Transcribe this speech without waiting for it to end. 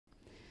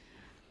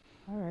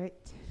All right.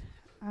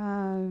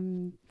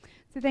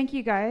 So thank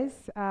you guys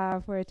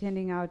for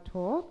attending our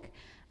talk.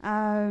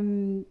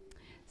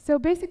 So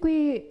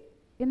basically,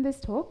 in this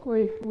talk,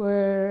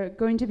 we're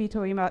going to be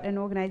talking about an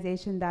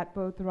organization that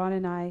both Ron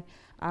and I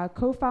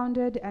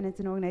co-founded, and it's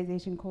an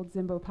organization called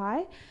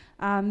ZimboPy.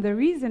 The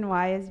reason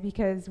why is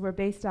because we're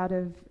based out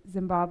of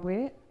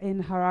Zimbabwe,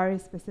 in Harare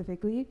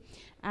specifically,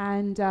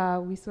 and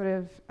we sort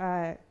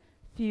of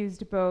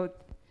fused both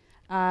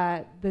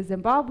the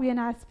Zimbabwean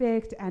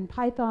aspect and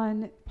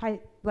Python.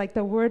 Like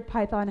the word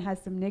Python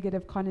has some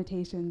negative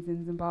connotations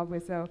in Zimbabwe,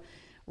 so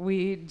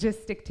we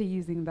just stick to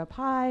using the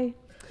Pi.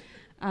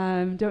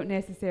 Don't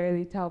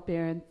necessarily tell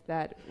parents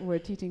that we're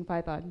teaching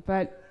Python,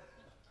 but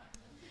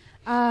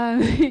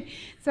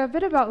so a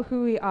bit about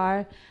who we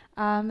are.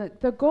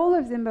 The goal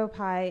of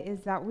ZimboPy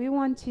is that we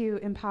want to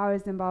empower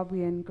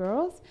Zimbabwean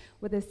girls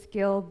with a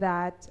skill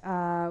that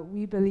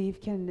we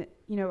believe can,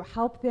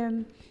 help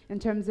them in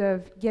terms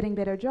of getting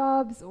better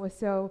jobs,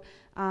 also,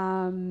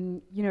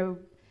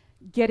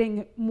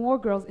 getting more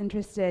girls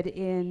interested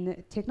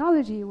in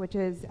technology, which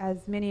is,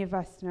 as many of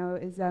us know,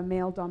 is a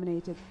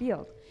male-dominated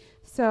field.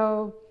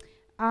 So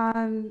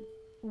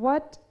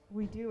what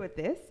we do with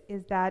this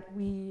is that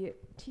we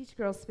teach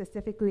girls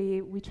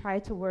specifically. We try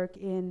to work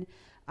in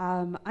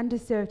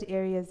underserved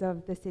areas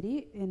of the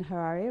city in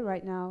Harare.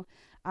 Right now,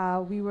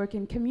 we work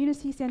in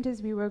community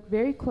centers. We work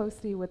very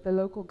closely with the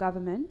local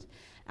government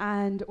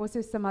and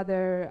also some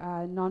other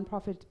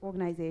nonprofit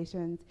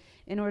organizations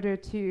in order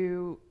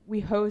to, we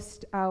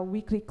host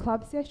weekly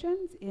club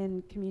sessions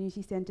in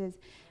community centers,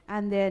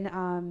 and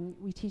then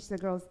we teach the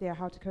girls there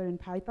how to code in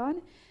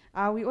Python.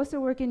 We also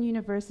work in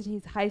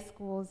universities, high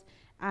schools,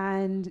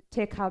 and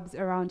tech hubs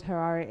around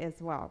Harare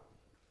as well.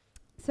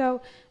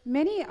 So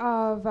many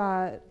of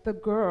the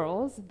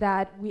girls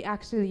that we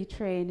actually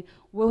train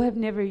will have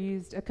never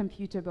used a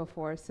computer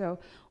before. So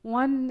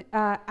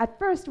at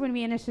first, when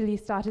we initially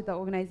started the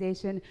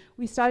organization,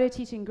 we started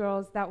teaching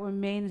girls that were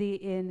mainly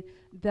in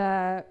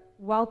the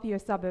wealthier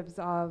suburbs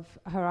of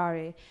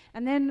Harare.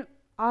 And then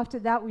after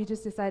that, we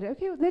just decided,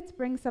 okay, let's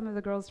bring some of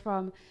the girls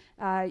from,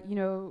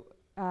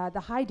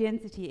 the high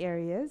density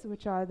areas,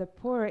 which are the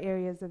poorer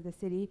areas of the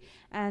city,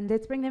 and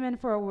let's bring them in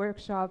for a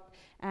workshop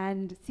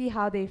and see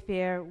how they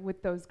fare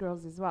with those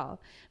girls as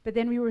well. But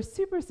then we were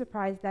super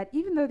surprised that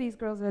even though these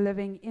girls are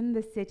living in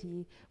the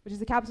city, which is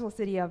the capital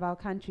city of our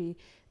country,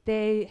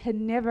 they had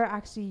never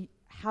actually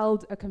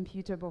held a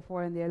computer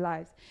before in their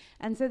lives.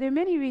 And so there are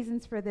many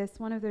reasons for this.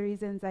 One of the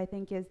reasons, I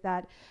think, is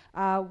that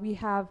we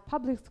have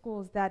public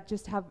schools that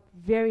just have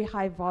very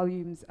high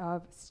volumes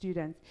of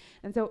students.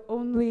 And so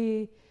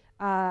only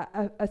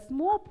a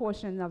small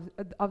portion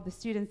of the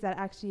students that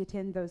actually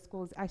attend those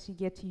schools actually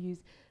get to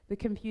use the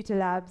computer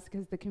labs,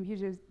 because the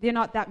computers, there are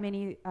not that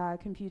many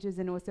computers,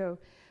 and also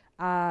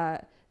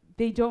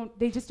they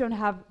just don't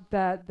have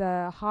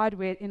the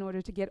hardware in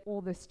order to get all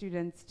the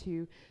students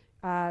to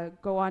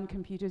go on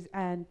computers,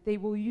 and they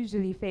will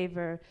usually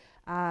favor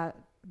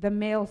the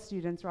male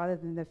students rather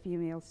than the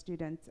female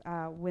students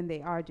when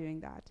they are doing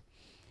that.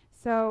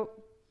 So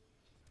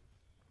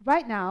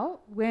right now,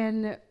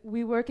 when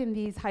we work in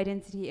these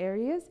high-density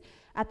areas,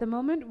 at the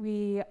moment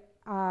we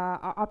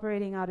are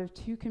operating out of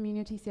 2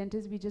 community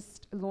centers. We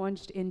just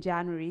launched in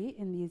January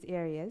in these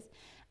areas.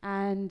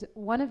 And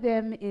one of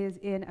them is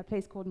in a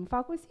place called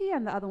Mfakwasi,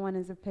 and the other one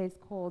is a place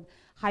called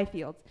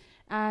Highfields.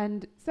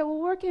 And so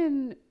we'll work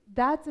in,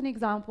 that's an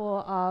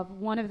example of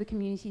one of the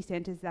community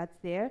centers that's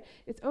there.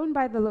 It's owned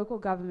by the local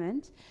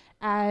government,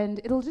 and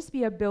it'll just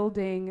be a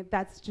building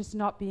that's just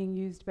not being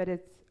used, but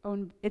it's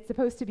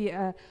supposed to be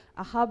a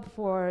hub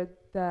for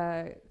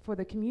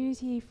the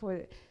community,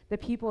 for the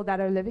people that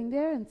are living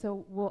there, and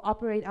so we'll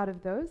operate out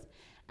of those.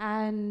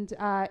 And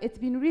it's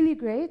been really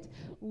great.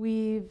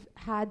 We've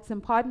had some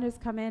partners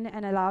come in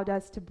and allowed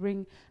us to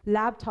bring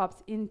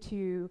laptops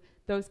into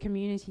those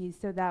communities,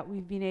 so that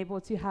we've been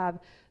able to have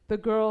the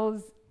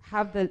girls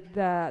have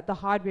the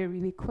hardware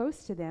really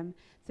close to them,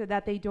 so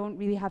that they don't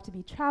really have to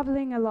be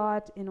traveling a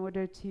lot in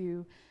order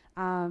to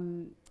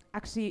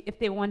actually, if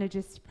they want to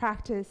just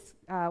practice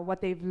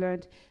what they've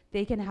learned,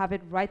 they can have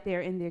it right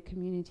there in their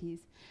communities.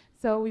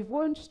 So we've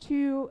launched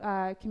 2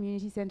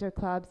 community center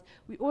clubs.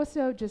 We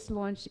also just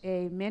launched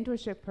a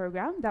mentorship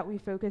program that we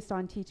focused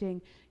on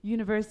teaching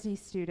university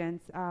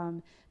students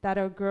that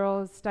are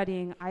girls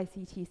studying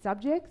ICT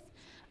subjects.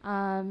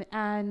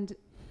 And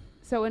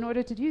so in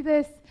order to do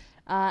this,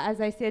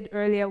 as I said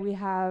earlier, we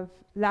have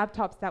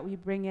laptops that we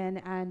bring in,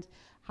 and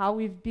how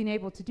we've been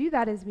able to do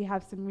that is we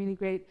have some really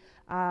great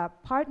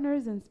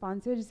partners and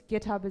sponsors.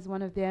 GitHub is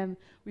one of them.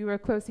 We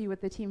work closely with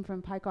the team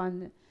from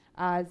PyCon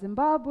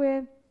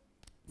Zimbabwe,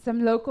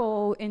 some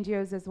local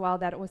NGOs as well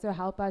that also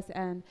help us,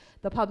 and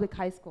the public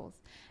high schools.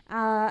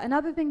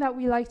 Another thing that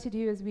we like to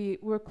do is we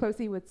work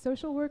closely with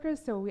social workers,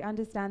 so we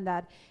understand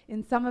that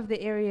in some of the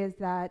areas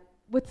that,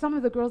 with some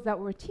of the girls that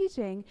we're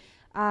teaching,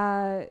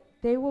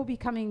 they will be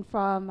coming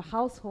from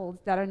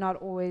households that are not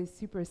always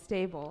super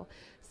stable.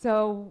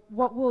 So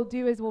what we'll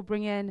do is we'll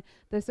bring in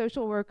the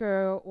social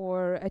worker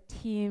or a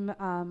team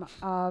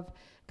of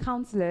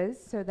counselors,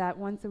 so that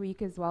once a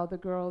week as well, the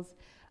girls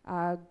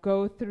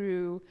go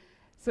through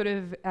sort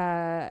of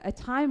a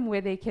time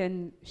where they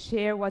can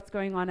share what's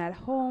going on at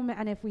home,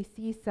 and if we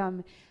see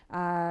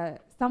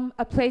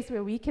a place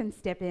where we can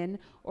step in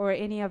or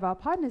any of our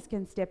partners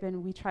can step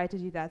in, we try to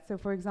do that. So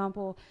for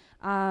example,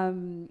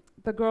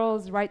 the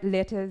girls write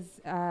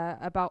letters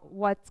about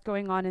what's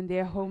going on in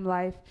their home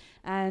life,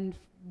 and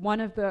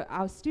one of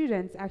our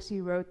students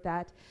actually wrote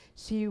that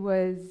she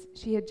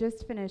had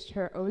just finished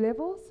her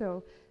O-level,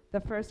 so the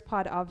first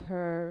part of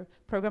her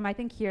program, I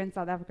think here in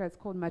South Africa it's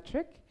called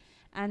matric.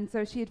 And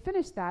so she had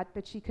finished that,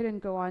 but she couldn't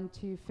go on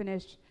to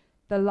finish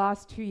the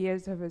last 2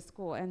 years of her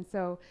school. And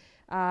so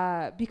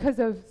because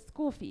of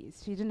school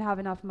fees, she didn't have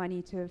enough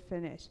money to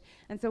finish.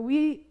 And so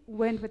we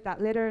went with that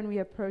letter and we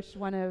approached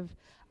one of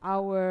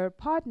our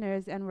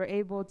partners and were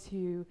able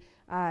to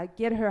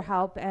get her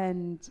help,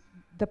 and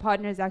the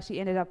partners actually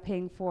ended up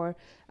paying for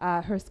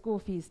her school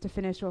fees to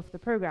finish off the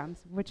programs,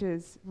 which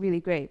is really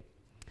great.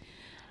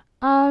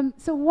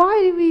 So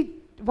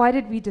why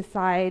did we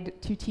decide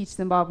to teach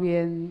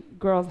Zimbabwean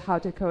girls how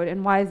to code,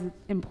 and why is it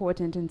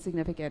important and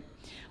significant?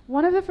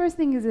 One of the first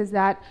things is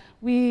that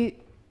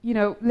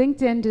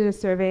LinkedIn did a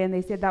survey and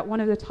they said that one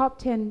of the top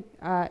 10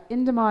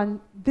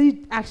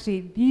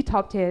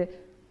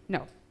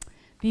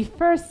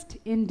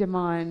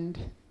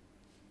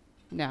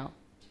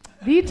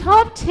 the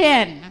top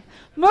 10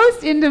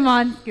 most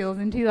in-demand skills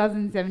in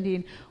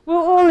 2017 will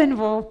all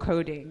involve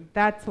coding.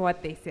 That's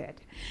what they said.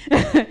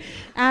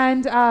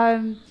 And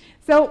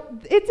so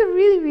it's a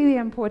really, really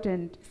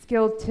important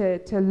skill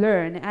to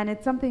learn, and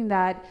it's something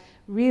that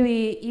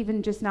really,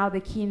 even just now the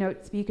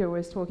keynote speaker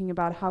was talking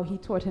about how he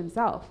taught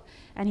himself,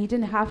 and he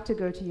didn't have to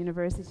go to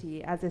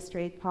university as a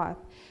straight path.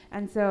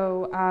 And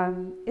so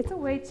it's a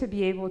way to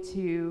be able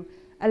to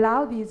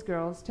allow these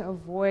girls to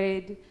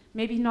avoid,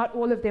 maybe not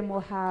all of them will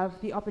have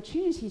the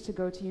opportunity to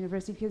go to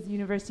university because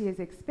university is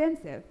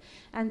expensive.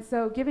 And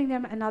so giving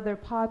them another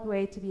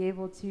pathway to be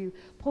able to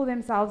pull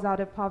themselves out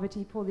of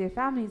poverty, pull their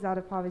families out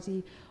of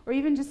poverty, or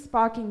even just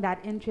sparking that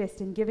interest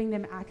and giving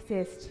them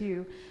access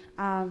to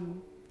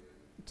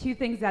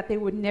things that they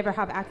would never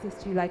have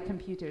access to, like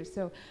computers.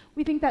 So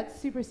we think that's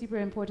super, super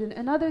important.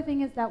 Another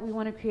thing is that we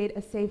want to create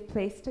a safe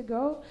place to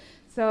go.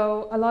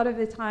 So a lot of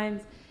the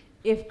times,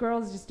 if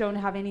girls just don't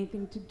have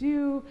anything to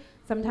do,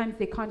 sometimes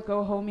they can't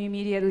go home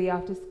immediately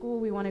after school.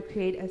 We want to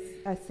create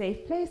a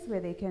safe place where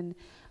they can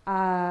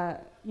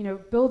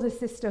build a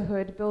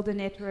sisterhood, build a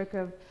network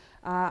of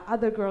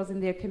other girls in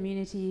their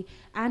community,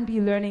 and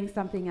be learning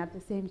something at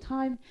the same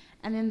time.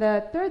 And then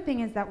the third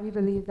thing is that we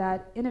believe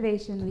that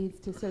innovation leads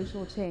to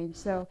social change.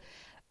 So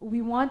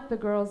we want the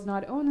girls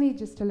not only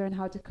just to learn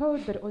how to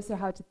code, but also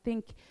how to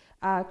think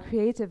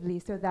creatively,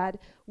 so that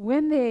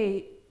when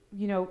they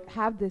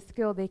have this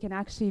skill, they can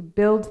actually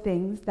build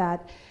things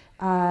that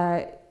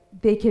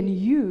they can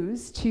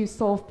use to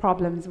solve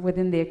problems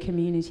within their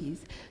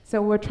communities.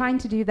 So we're trying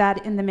to do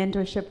that in the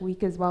mentorship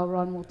week as well.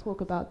 Ron will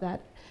talk about that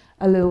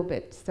a little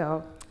bit.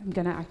 So I'm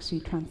going to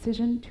actually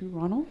transition to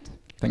Ronald.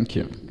 Thank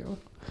you. Go.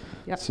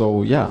 Yep.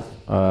 So yeah,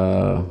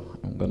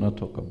 I'm going to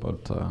talk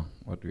about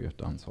what we have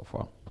done so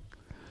far.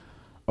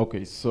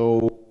 Okay,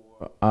 so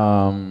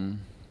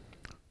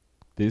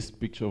this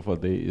picture over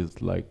there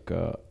is like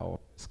our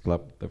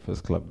club, the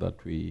first club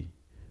that we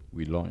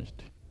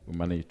launched. We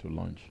managed to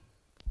launch.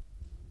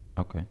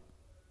 Okay.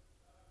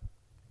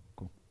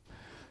 Cool.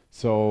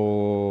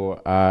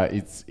 So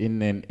it's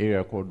in an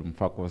area called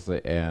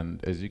Mfakose,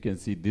 and as you can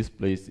see, this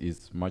place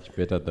is much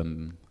better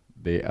than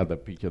the other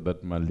picture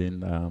that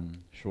Marlene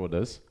showed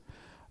us.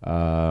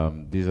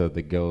 These are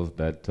the girls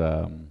that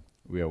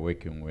we are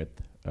working with.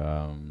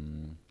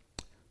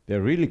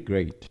 They're really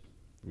great,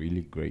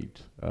 really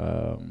great.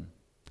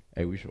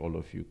 I wish all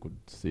of you could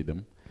see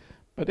them.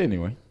 But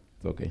anyway,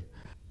 it's okay.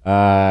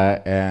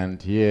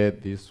 And here,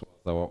 this was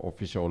our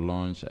official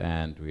launch,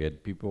 and we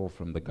had people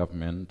from the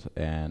government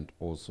and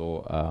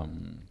also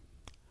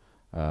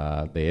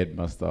the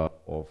headmaster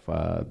of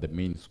the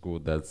main school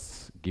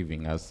that's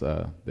giving us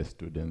the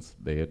students.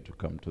 They had to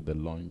come to the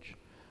launch.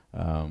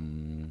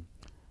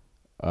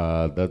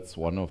 That's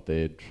one of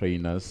the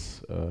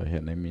trainers.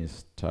 Her name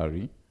is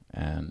Tari,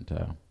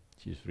 and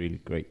she's really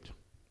great.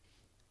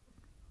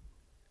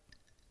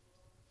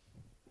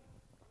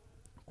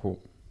 Cool.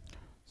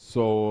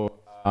 So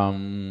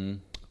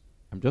I'm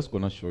just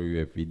gonna show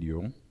you a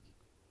video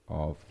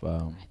of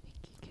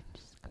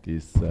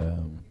this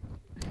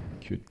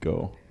cute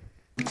girl.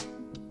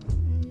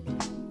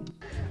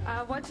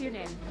 What's your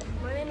name?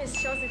 My name is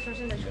Chelsea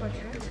Trojana.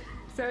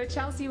 So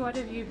Chelsea, what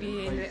have you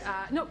been,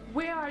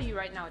 where are you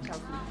right now,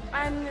 Chelsea?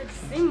 I'm at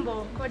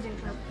Zimbo Coding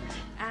Club.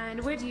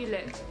 And where do you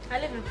live? I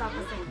live in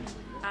Pakistan.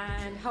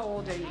 And how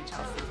old are you,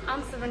 Chelsea?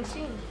 I'm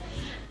 17.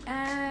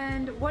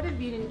 And what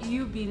have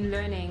you been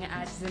learning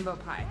at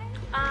ZimboPy?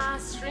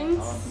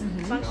 Strings,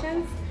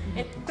 functions,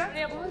 and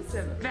variables.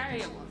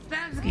 Variables,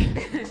 that's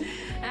good.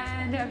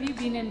 And have you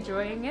been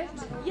enjoying it?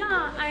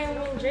 Yeah, I'm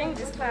enjoying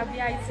this club.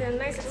 Yeah, it's a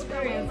nice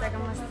experience, like I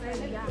must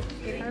say. Yeah.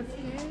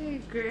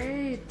 Okay,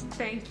 great.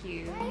 Thank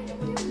you.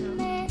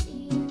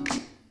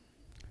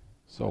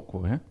 So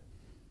cool, eh?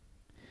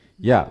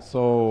 Yeah,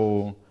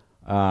 so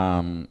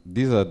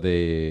these are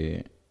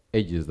the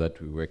ages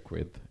that we work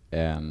with,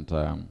 and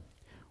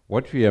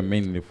what we are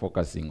mainly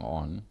focusing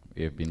on,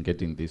 we have been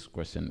getting this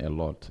question a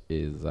lot,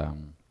 is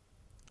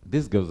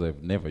these girls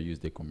have never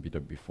used a computer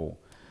before.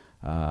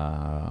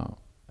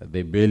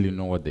 They barely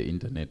know what the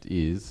internet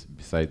is,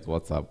 besides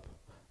WhatsApp.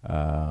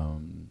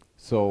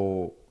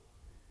 So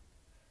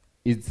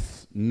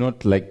it's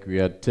not like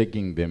we are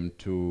taking them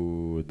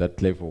to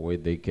that level where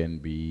they can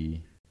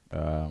be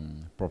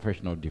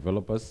professional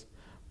developers,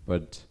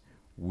 but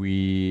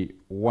we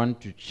want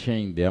to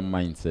change their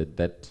mindset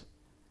that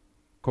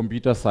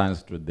computer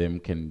science to them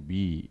can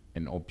be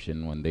an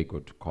option when they go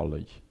to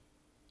college.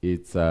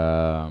 It's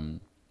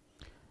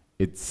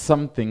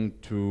something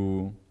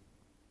to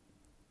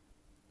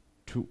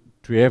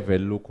have a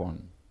look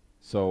on.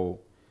 So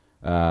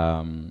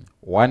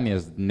one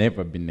has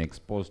never been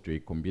exposed to a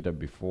computer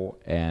before,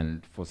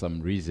 and for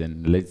some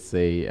reason, let's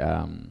say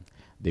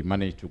they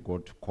manage to go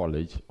to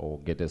college or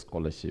get a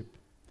scholarship,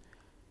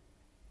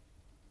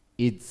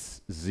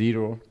 it's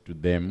zero to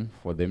them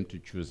for them to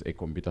choose a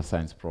computer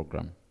science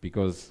program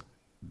because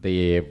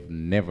they have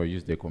never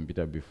used a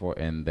computer before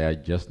and they are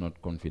just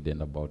not confident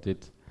about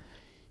it.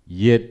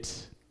 Yet,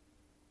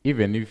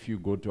 even if you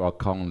go to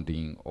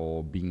accounting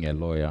or being a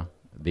lawyer,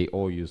 they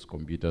all use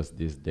computers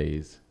these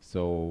days.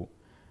 So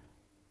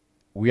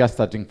we are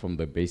starting from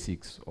the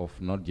basics of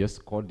not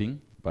just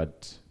coding,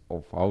 but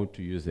of how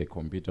to use a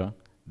computer.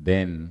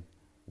 Then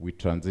we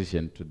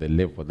transition to the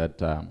level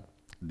that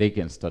they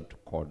can start to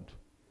code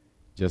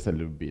just a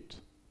little bit,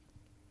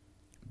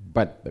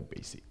 but the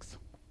basics.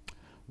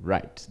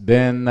 Right,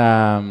 then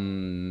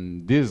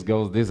these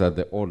girls, these are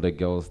the older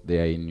girls, they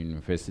are in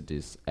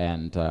universities,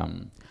 and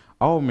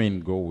our main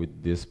goal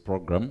with this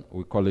program,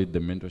 we call it the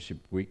Mentorship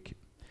Week.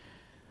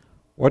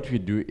 What we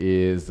do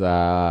is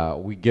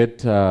we get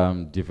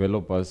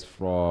developers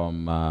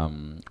from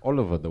all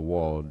over the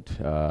world.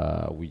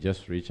 We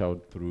just reach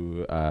out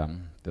through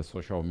the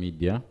social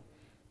media,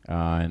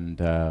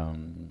 and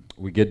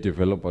we get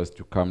developers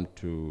to come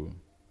to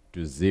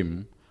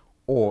Zim,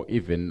 or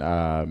even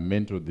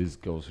mentor these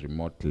girls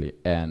remotely.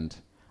 And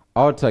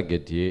our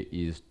target here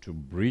is to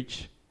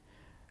bridge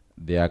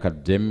the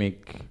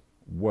academic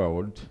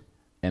world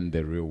and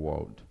the real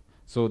world.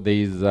 So there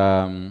is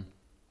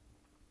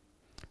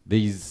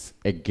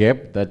a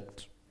gap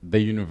that the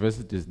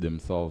universities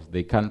themselves,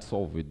 they can't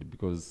solve it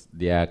because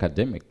they are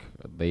academic.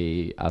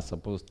 They are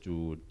supposed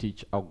to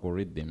teach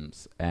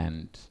algorithms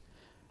and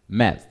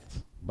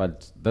math,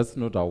 but that's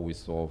not how we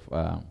solve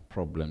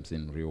problems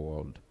in real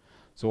world.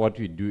 So what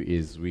we do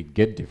is we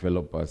get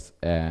developers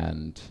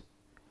and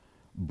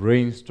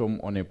brainstorm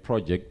on a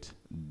project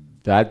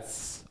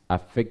that's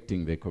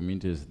affecting the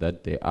communities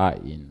that they are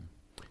in.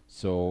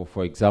 So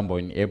for example,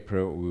 in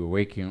April, we were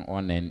working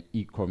on an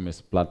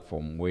e-commerce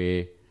platform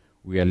where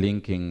we are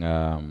linking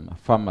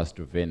farmers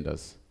to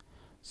vendors.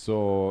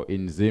 So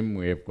in Zim,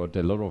 we have got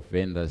a lot of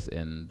vendors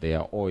and they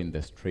are all in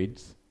the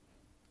streets,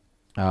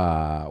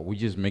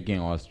 which is making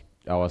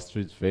our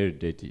streets very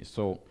dirty.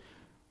 So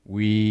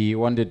we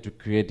wanted to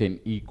create an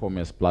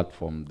e-commerce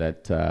platform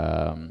that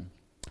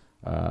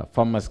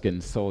farmers can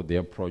sell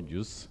their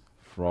produce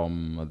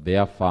from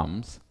their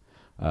farms.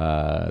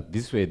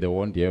 This way they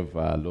won't have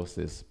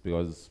losses,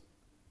 because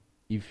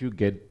if you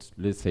get,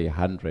 let's say,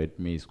 100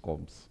 maize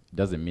cobs, it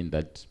doesn't mean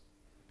that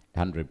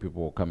 100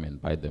 people will come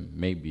and buy them.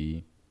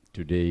 Maybe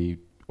today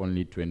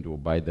only 20 will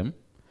buy them,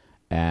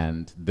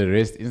 and the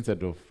rest,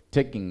 instead of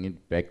taking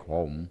it back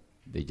home,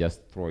 they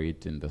just throw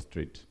it in the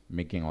street,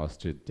 making our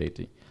street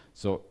dirty.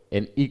 So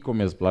an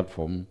e-commerce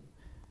platform,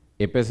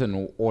 a person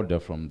will order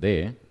from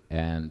there,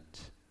 and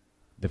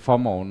the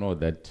farmer will know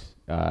that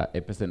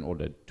a person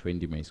ordered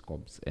 20 maize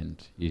cobs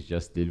and he's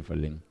just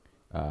delivering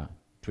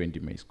 20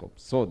 maize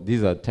cobs. So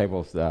these are type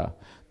of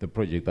the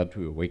project that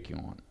we're working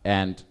on.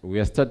 And we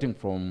are starting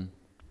from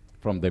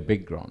the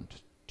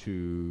background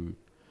to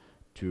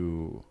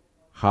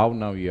how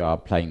now you are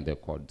applying the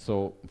code.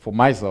 So for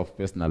myself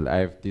personally, I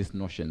have this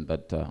notion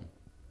that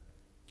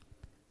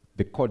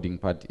the coding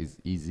part is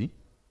easy,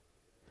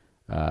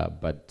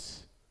 but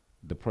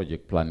the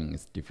project planning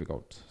is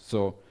difficult.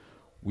 So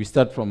we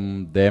start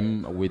from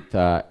them with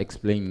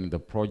explaining the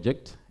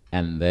project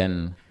and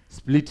then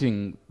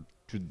splitting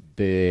to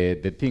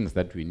the things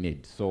that we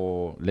need.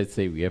 So let's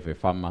say we have a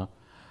farmer.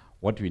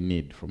 What we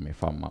need from a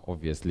farmer,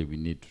 obviously we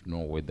need to know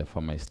where the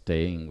farmer is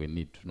staying, we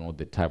need to know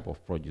the type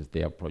of produce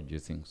they are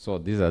producing. So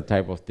these are the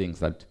type of things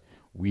that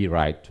we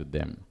write to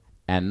them.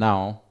 And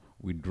now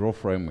we draw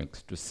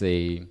frameworks to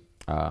say,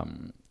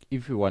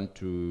 if you want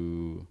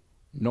to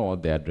know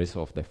the address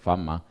of the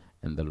farmer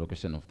and the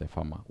location of the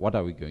farmer, what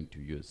are we going to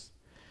use?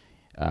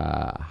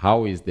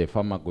 How is the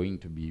farmer going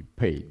to be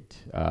paid?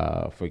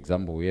 For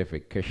example, we have a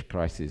cash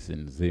crisis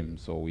in Zim,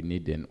 so we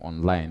need an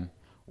online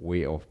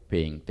way of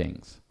paying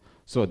things.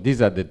 So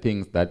these are the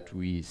things that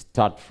we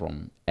start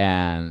from,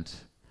 and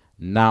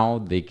now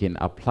they can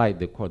apply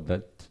the code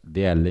that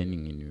they are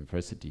learning in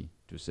university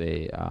to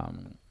say,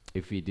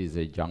 if it is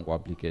a Django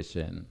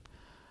application,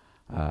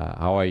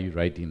 how are you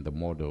writing the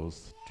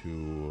models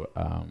to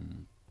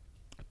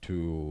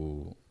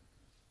to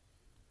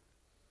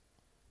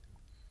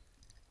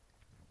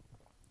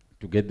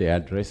get the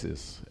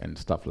addresses and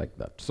stuff like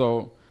that.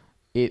 So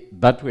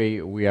that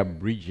way we are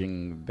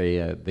bridging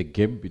the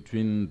gap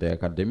between the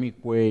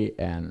academic way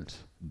and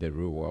the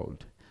real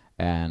world.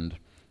 And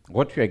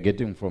what we are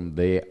getting from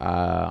there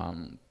are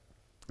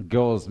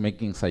girls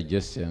making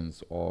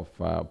suggestions of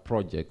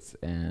projects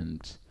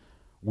and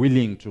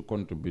willing to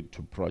contribute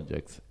to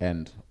projects.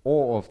 And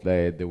all of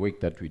the work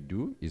that we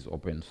do is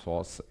open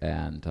source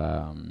and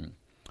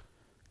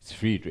it's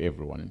free to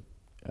everyone.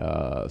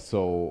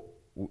 So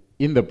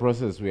in the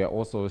process, we are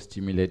also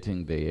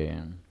stimulating the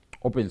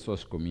open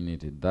source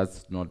community.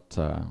 That's not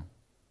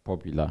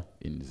popular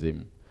in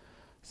Zim.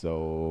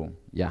 So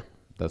yeah,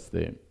 that's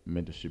the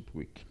mentorship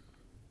week.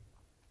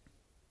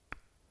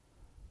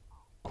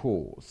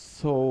 Cool.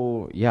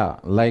 So yeah,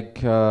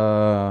 like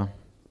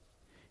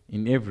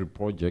in every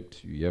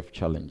project, you have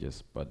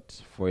challenges,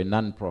 but for a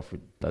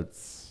non-profit, there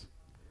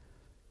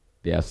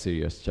are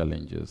serious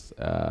challenges.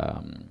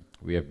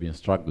 We have been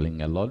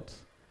struggling a lot,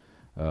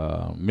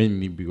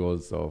 mainly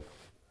because of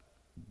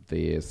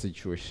the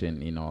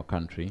situation in our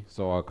country.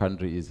 So our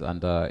country is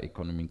under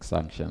economic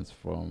sanctions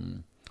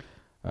from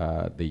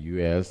the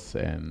US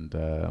and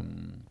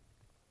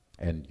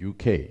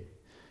UK.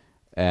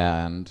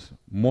 And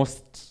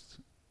most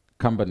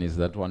companies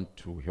that want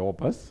to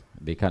help us,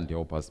 they can't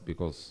help us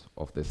because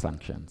of the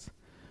sanctions.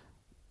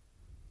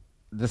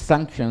 The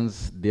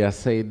sanctions, they are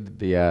said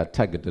they are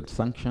targeted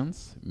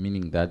sanctions,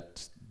 meaning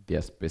that they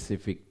are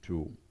specific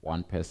to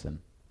one person.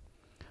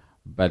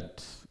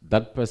 But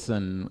that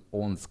person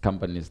owns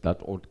companies that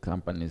own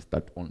companies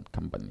that own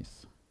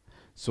companies.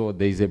 So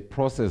there is a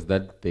process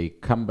that the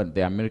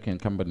American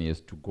company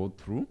has to go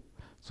through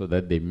so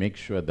that they make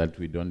sure that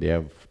we don't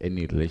have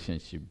any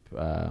relationship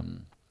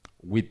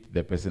with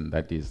the person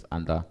that is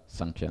under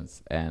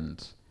sanctions.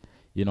 And,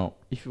 you know,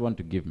 if you want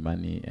to give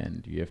money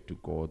and you have to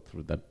go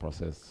through that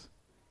process,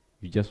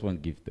 you just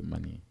won't give the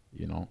money,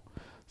 you know.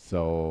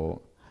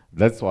 So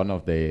that's one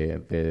of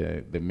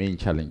the main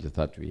challenges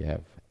that we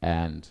have.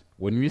 And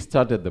when we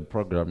started the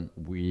program,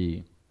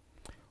 we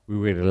were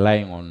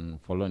relying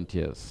on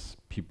volunteers,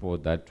 people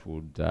that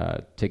would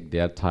take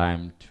their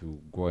time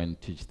to go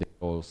and teach the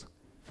girls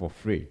for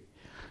free.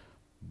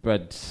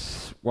 But,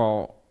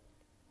 well,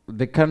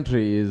 the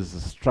country is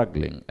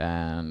struggling,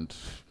 and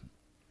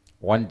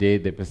one day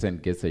the person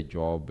gets a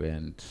job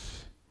and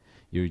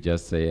you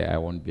just say, I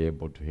won't be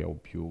able to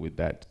help you with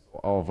that.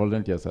 Our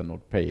volunteers are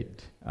not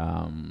paid.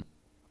 And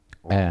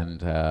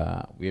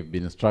we have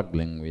been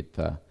struggling with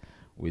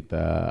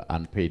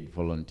unpaid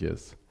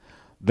volunteers.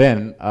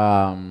 Then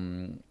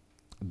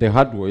the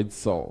hardware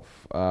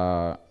itself,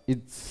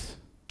 it's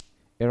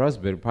a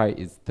Raspberry Pi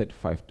is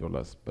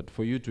 $35, but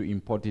for you to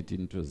import it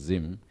into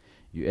Zim,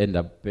 you end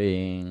up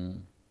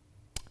paying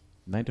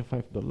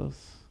 $95.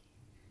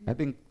 I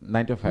think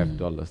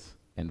 $95,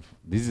 and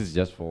this is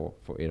just for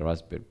a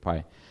Raspberry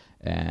Pi,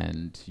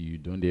 and you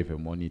don't have a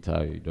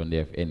monitor, you don't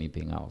have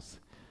anything else.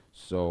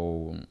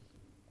 So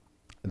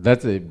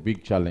that's a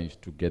big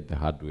challenge to get the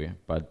hardware,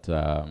 but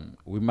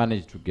we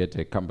managed to get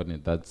a company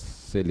that's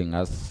selling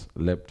us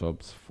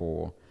laptops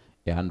for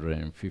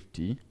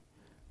 150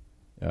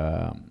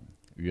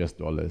 US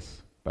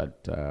dollars,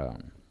 but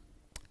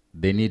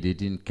they need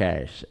it in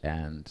cash,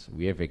 and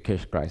we have a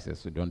cash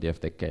crisis. We don't have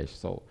the cash,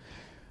 so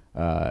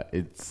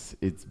it's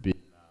been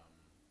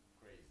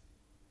crazy.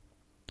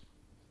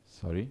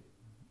 Sorry,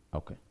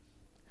 okay.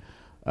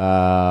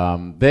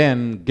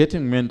 Then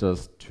getting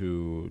mentors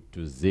to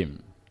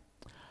Zim.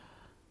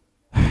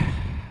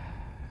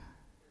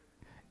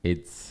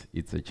 It's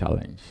a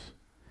challenge.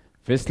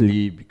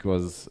 Firstly,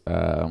 because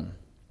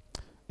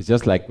it's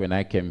just like when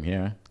I came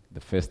here the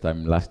first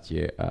time last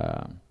year,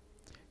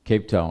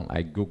 Cape Town,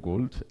 I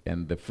Googled,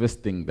 and the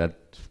first thing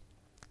that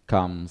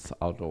comes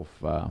out of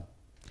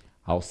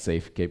how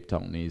safe Cape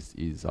Town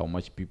is how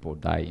much people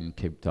die in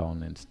Cape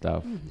Town and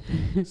stuff.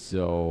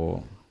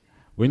 So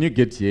when you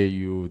get here,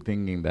 you're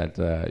thinking that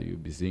you'll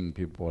be seeing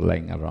people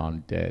lying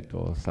around dead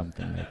or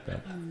something like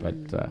that.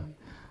 But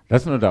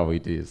that's not how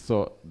it is.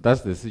 So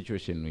that's the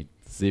situation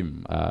with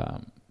Zim.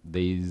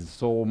 There is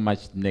so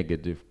much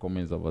negative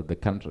comments about the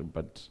country,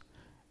 but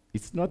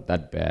it's not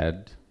that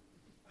bad.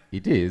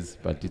 It is,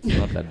 but it's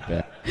not that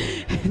bad.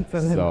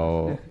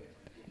 So,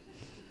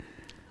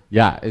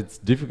 yeah, it's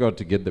difficult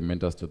to get the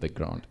mentors to the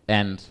ground.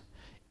 And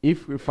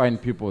if we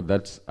find people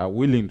that are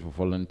willing to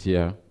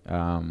volunteer,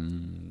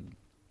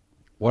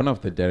 one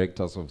of the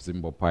directors of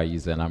ZimboPy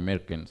is an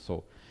American,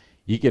 so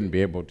he can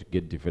be able to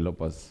get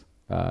developers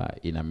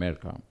in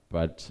America.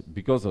 But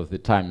because of the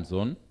time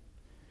zone,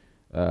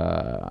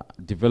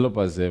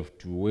 developers have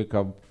to wake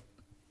up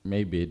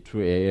maybe at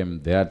 2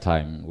 a.m. their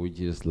time, which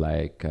is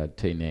like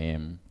 10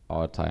 a.m.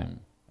 our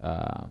time.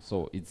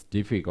 So it's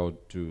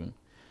difficult to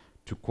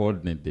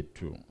coordinate the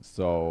two.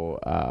 So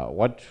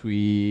what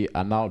we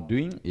are now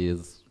doing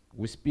is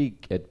we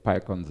speak at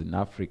PyCons in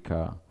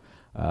Africa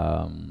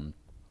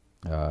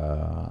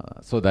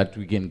so that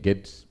we can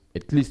get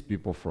at least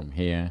people from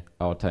here,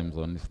 our time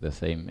zone is the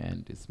same,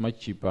 and it's much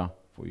cheaper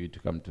for you to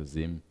come to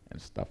Zim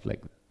and stuff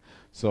like that.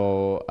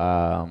 So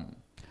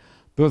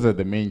those are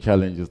the main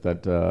challenges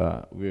that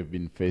we have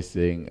been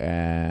facing,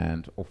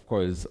 and of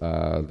course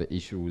the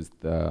issue with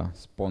the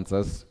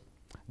sponsors.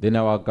 Then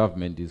our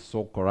government is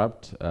so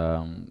corrupt.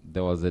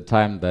 There was a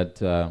time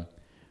that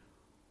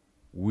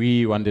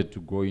we wanted to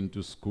go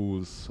into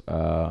schools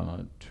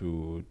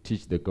to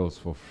teach the girls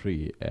for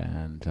free,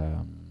 and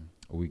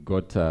we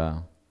got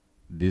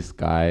this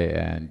guy,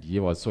 and he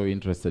was so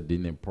interested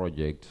in a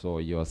project, so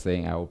he was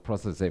saying, I will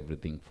process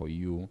everything for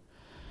you.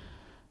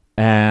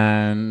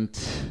 And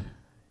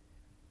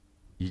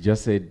he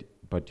just said,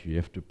 but you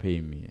have to pay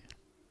me.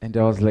 And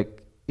I was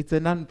like, it's a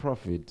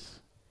non-profit.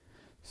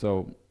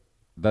 So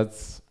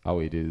that's how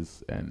it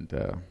is, and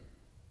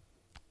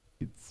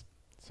it's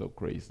so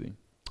crazy.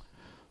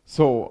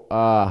 So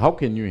how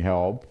can you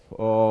help?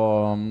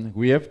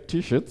 We have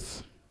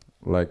t-shirts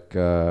like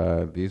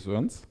these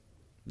ones.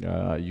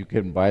 You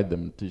can buy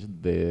them,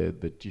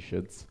 the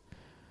t-shirts.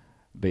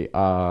 They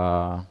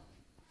are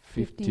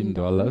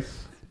 $15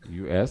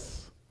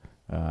 US,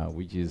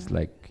 which is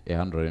like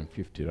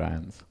 150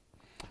 rands.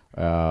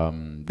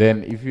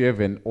 Then if you have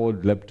an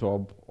old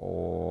laptop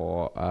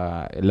or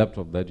a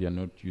laptop that you're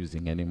not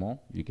using anymore,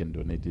 you can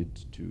donate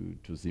it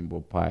to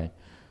ZimboPy.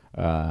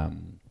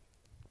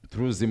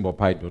 Through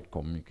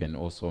ZimboPy.com, you can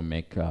also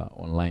make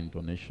online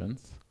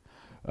donations.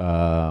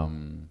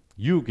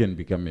 You can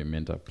become a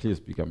mentor. Please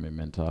become a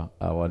mentor.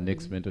 Our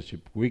next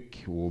mentorship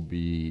week will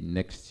be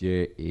next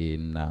year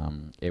in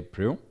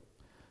April.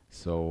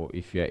 So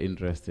if you are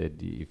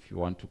interested, if you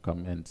want to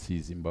come and see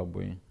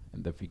Zimbabwe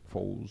and the Big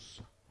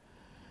Falls,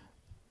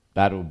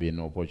 that will be an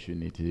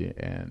opportunity,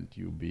 and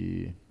you'll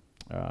be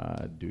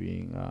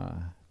doing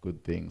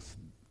good things.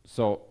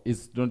 So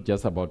it's not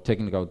just about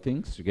technical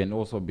things. You can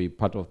also be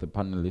part of the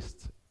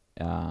panelists,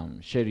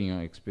 sharing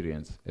your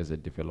experience as a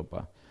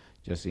developer,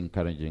 just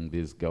encouraging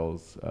these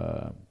girls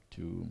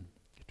to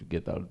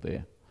get out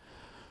there.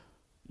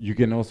 You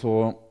can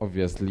also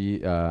obviously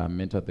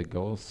mentor the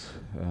girls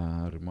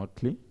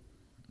remotely,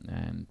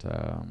 and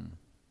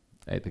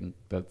I think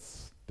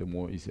that's the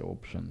more easier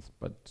options.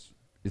 But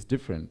it's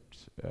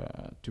different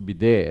to be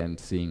there and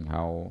seeing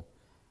how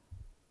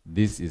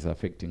this is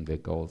affecting the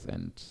girls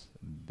and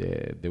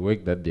the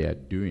work that they are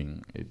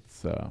doing.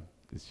 It's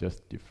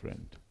just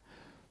different.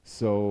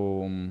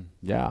 So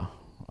yeah,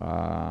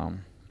 I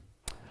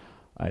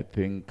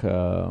think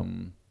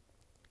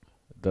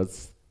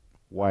that's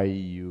why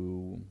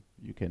you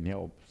can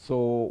help.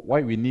 So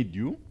why we need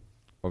you?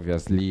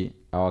 Obviously,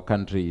 our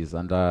country is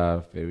under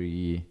a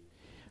very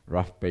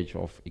rough patch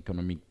of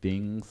economic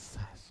things,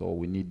 so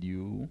we need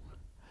you.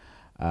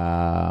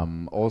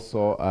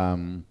 Also,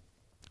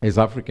 as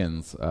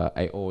Africans,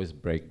 I always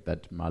brag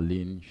that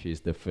Marlene,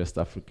 she's the first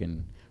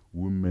African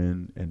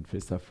woman and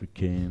first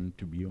African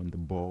to be on the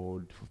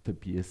board of the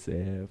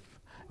PSF.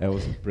 I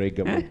always brag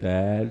about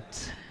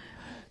that.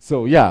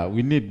 So yeah,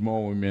 we need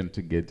more women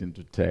to get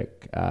into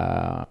tech.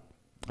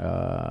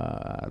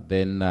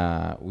 Then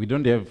we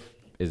don't have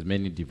as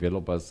many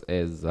developers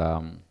as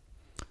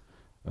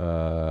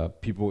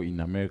people in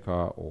America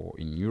or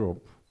in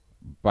Europe,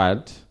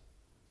 but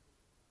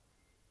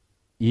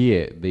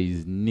here there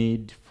is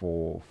need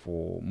for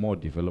more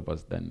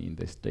developers than in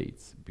the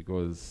States,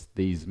 because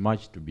there is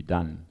much to be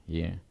done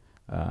here.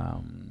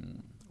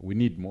 We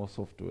need more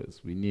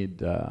softwares. We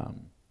need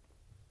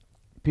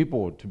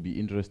people to be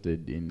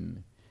interested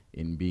in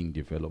being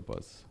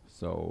developers.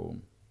 So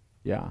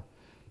yeah,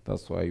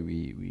 that's why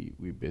we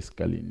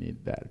basically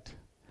need that.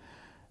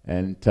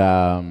 And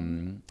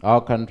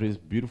our country is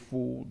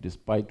beautiful,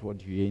 despite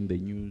what you hear in the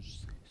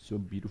news. So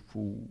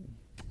beautiful.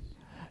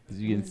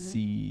 As you can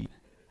see,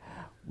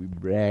 we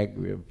brag,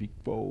 we have big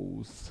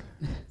balls.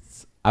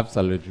 It's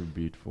absolutely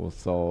beautiful.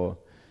 So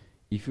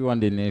if you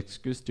want an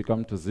excuse to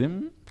come to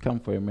Zim, come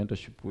for a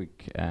mentorship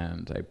week,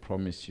 and I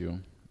promise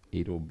you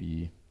it will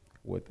be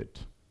worth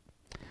it.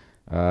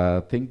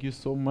 Thank you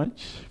so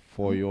much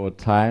for your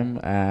time,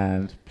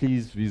 and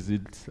please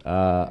visit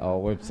our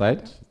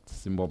website,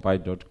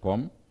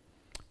 ZimboPy.com.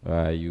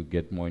 You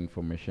get more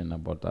information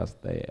about us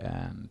there,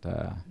 and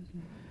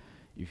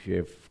if you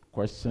have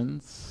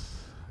questions,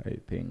 I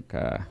think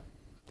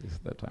this is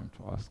the time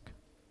to ask.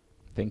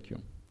 Thank you.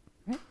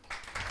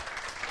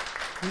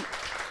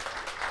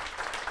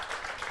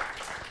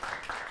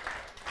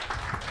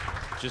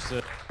 Just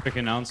a quick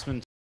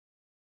announcement.